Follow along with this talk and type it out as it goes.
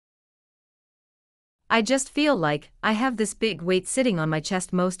I just feel like I have this big weight sitting on my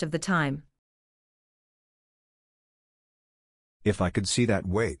chest most of the time. If I could see that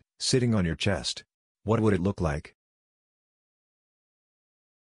weight sitting on your chest, what would it look like?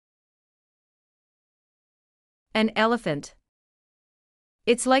 An elephant.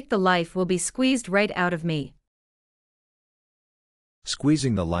 It's like the life will be squeezed right out of me.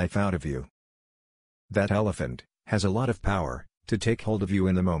 Squeezing the life out of you. That elephant has a lot of power to take hold of you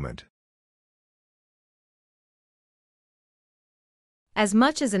in the moment. As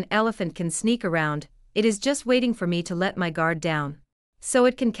much as an elephant can sneak around, it is just waiting for me to let my guard down, so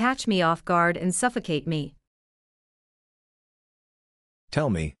it can catch me off guard and suffocate me. Tell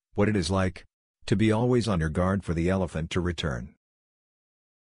me what it is like to be always on your guard for the elephant to return.